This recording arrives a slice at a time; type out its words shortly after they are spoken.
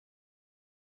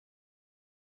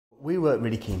We were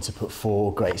really keen to put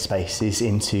 4 great spaces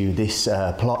into this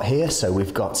plot here. So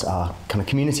we've got our kind of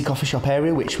community coffee shop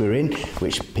area, which we're in,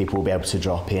 which people will be able to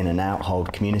drop in and out,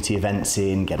 hold community events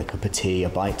in, get a cup of tea, a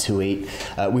bite to eat.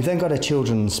 We've then got a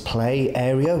children's play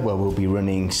area where we'll be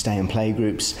running stay and play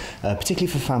groups, particularly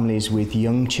for families with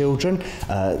young children.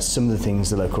 Some of the things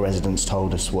the local residents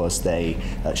told us was they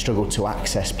struggled to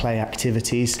access play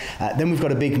activities. Then we've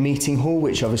got a big meeting hall,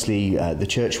 which obviously the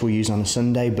church will use on a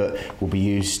Sunday, but will be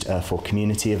used for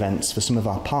community events, for some of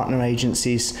our partner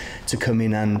agencies to come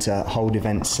in and hold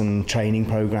events and training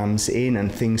programs in and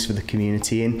things for the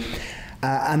community in.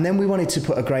 And then we wanted to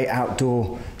put a great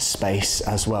outdoor space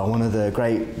as well. One of the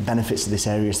great benefits of this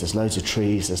area is there's loads of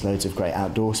trees, there's loads of great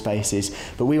outdoor spaces,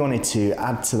 but we wanted to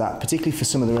add to that, particularly for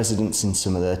some of the residents in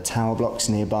some of the tower blocks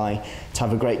nearby, to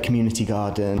have a great community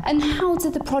garden. And how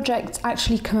did the project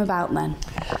actually come about then?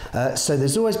 So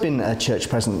there's always been a church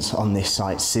presence on this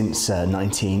site since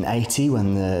 1980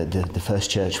 when the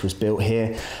first church was built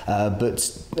here,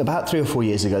 but about 3 or 4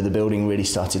 years ago the building really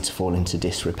started to fall into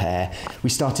disrepair.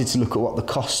 We started to look at what the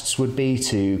costs would be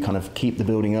to kind of keep the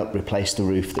building up, replace the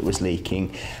roof that was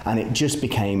leaking, and it just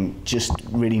became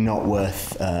really not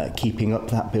worth keeping up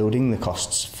that building. The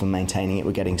costs for maintaining it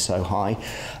were getting so high.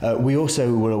 We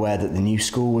also were aware that the new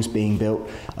school was being built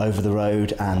over the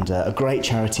road, and a great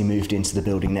charity moved into the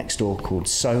building next door called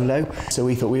Solo. So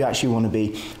we thought we actually want to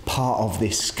be part of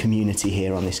this community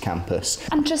here on this campus.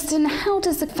 And Justin, how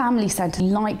does a family centre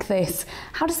like this,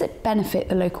 how does it benefit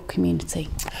the local community?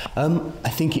 I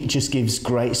think it just gives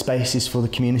great spaces for the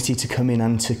community to come in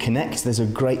and to connect. There's a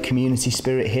great community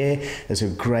spirit here. There's a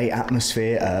great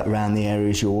atmosphere around the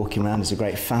areas you're walking around. There's a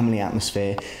great family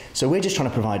atmosphere. So we're just trying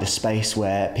to provide a space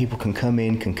where people can come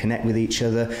in, can connect with each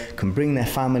other, can bring their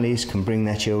families, can bring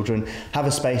their children, have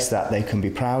a space that they can be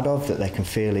proud of, that they can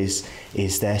feel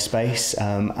is their space,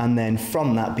 and then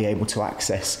from that be able to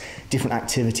access different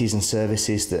activities and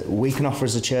services that we can offer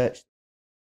as a church.